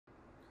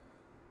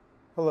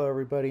Hello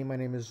everybody, my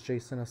name is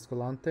Jayson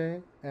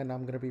Escalante, and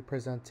I'm going to be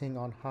presenting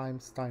on HAIM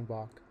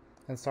STEINBACH,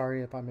 and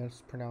sorry if I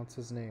mispronounce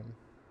his name.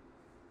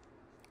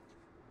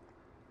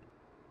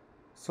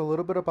 So a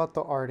little bit about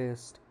the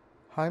artist.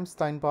 HAIM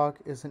STEINBACH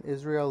is an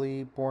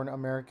Israeli-born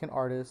American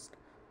artist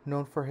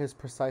known for his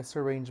precise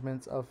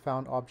arrangements of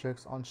found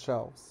objects on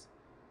shelves.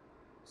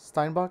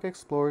 Steinbach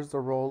explores the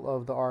role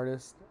of the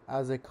artist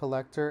as a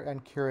collector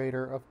and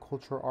curator of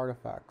cultural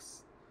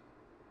artifacts.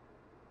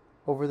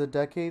 Over the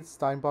decades,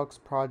 Steinbach's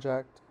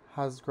project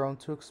has grown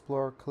to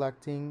explore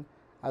collecting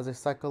as a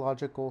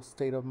psychological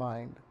state of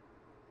mind,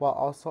 while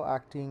also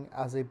acting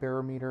as a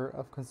barometer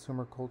of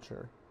consumer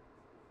culture.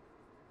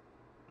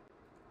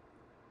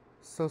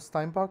 So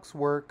Steinbach's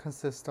work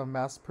consists of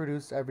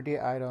mass-produced everyday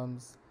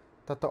items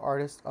that the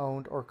artist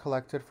owned or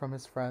collected from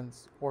his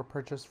friends or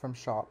purchased from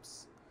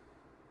shops.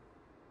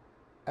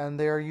 And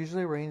they are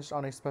usually arranged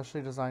on a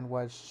specially designed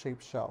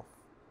wedge-shaped shelf.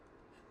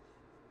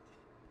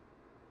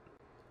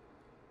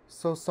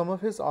 So some of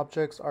his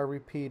objects are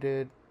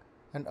repeated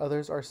and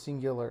others are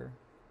singular.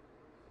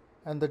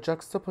 And the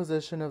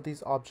juxtaposition of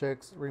these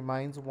objects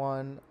reminds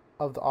one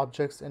of the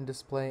objects in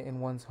display in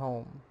one's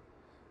home,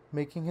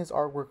 making his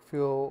artwork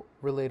feel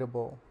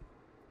relatable.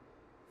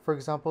 For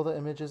example, the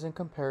images in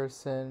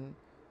comparison,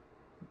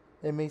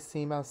 it may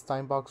seem as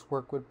Steinbach's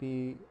work would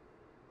be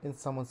in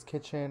someone's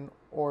kitchen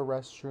or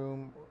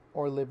restroom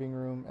or living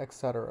room,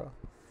 etc.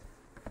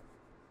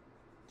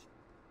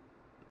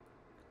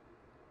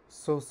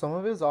 So some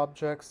of his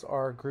objects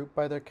are grouped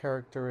by their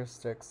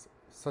characteristics,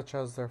 such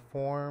as their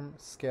form,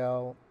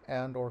 scale,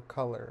 and/or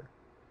color,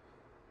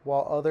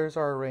 while others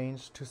are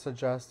arranged to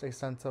suggest a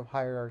sense of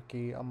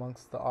hierarchy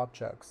amongst the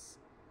objects.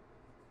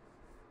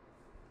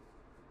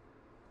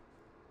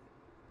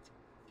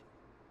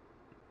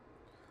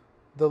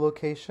 The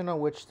location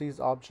on which these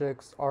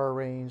objects are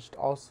arranged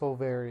also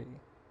vary.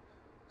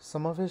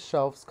 Some of his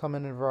shelves come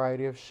in a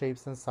variety of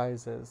shapes and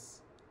sizes,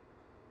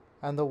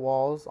 and the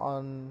walls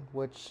on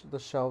which the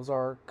shelves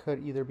are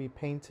could either be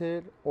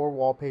painted or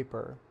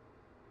wallpaper.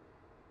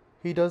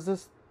 He does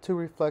this to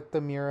reflect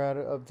the myriad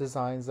of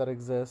designs that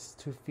exist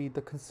to feed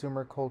the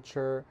consumer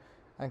culture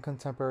and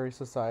contemporary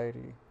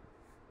society.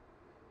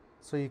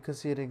 So you can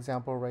see an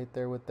example right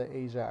there with the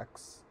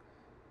Ajax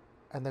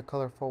and the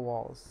colorful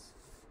walls.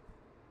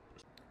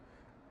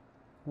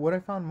 What I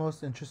found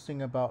most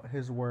interesting about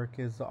his work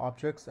is the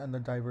objects and the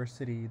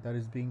diversity that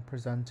is being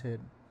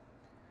presented,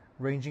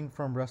 ranging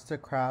from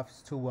rustic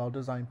crafts to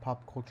well-designed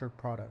pop culture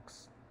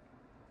products.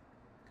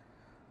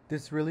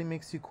 This really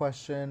makes you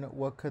question,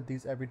 what could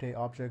these everyday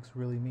objects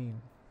really mean?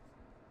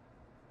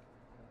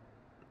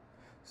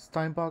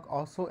 Steinbach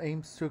also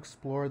aims to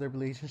explore the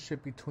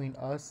relationship between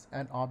us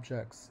and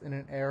objects in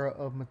an era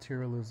of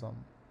materialism.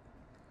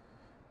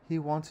 He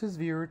wants his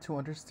viewer to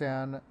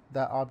understand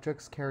that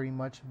objects carry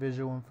much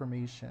visual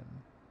information,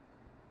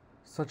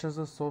 such as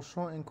the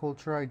social and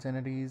cultural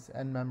identities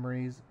and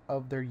memories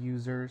of their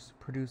users,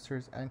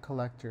 producers, and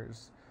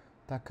collectors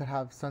that could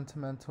have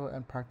sentimental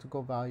and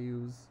practical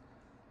values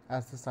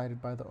as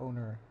decided by the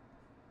owner.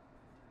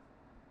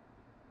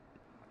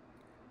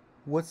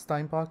 What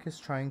Steinbach is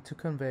trying to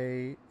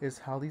convey is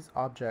how these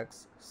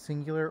objects,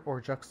 singular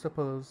or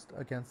juxtaposed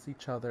against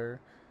each other,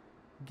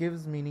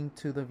 gives meaning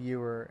to the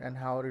viewer and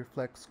how it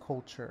reflects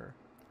culture,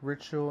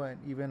 ritual, and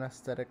even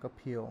aesthetic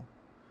appeal.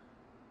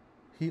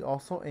 He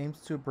also aims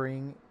to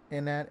bring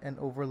innate and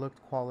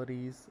overlooked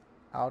qualities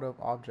out of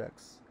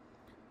objects,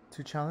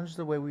 to challenge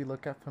the way we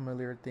look at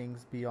familiar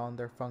things beyond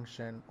their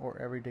function or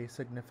everyday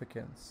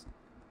significance.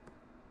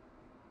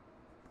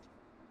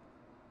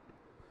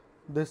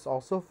 This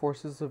also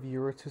forces the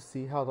viewer to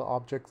see how the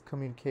objects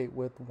communicate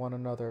with one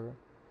another,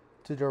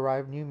 to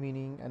derive new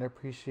meaning and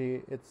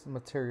appreciate its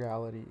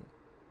materiality.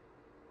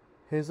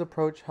 His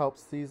approach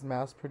helps these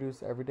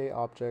mass-produced everyday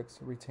objects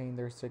retain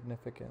their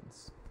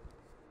significance.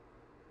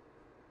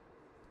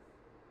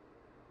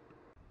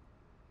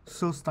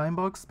 So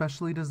Steinbach's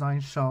specially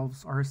designed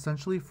shelves are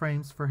essentially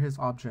frames for his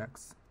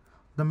objects.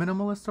 The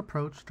minimalist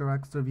approach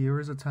directs the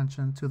viewer's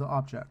attention to the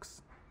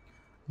objects,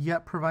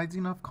 yet provides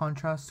enough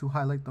contrast to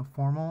highlight the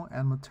formal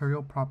and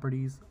material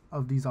properties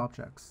of these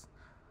objects.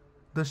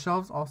 The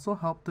shelves also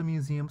help the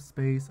museum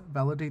space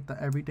validate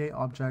the everyday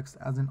objects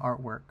as an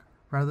artwork,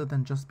 rather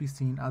than just be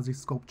seen as a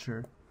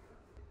sculpture.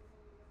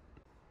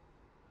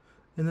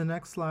 In the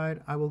next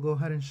slide, I will go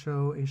ahead and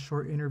show a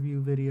short interview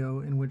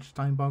video in which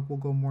Steinbach will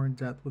go more in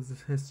depth with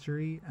his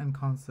history and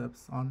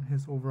concepts on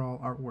his overall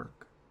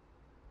artwork.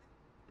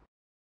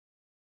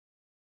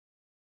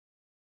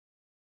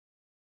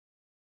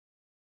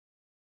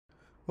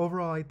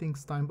 Overall, I think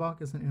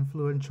Steinbach is an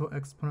influential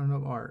exponent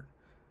of art.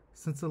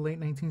 Since the late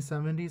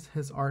 1970s,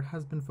 his art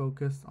has been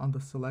focused on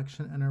the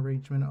selection and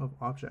arrangement of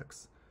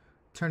objects,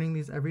 turning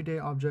these everyday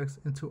objects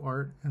into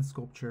art and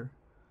sculpture.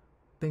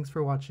 Thanks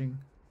for watching.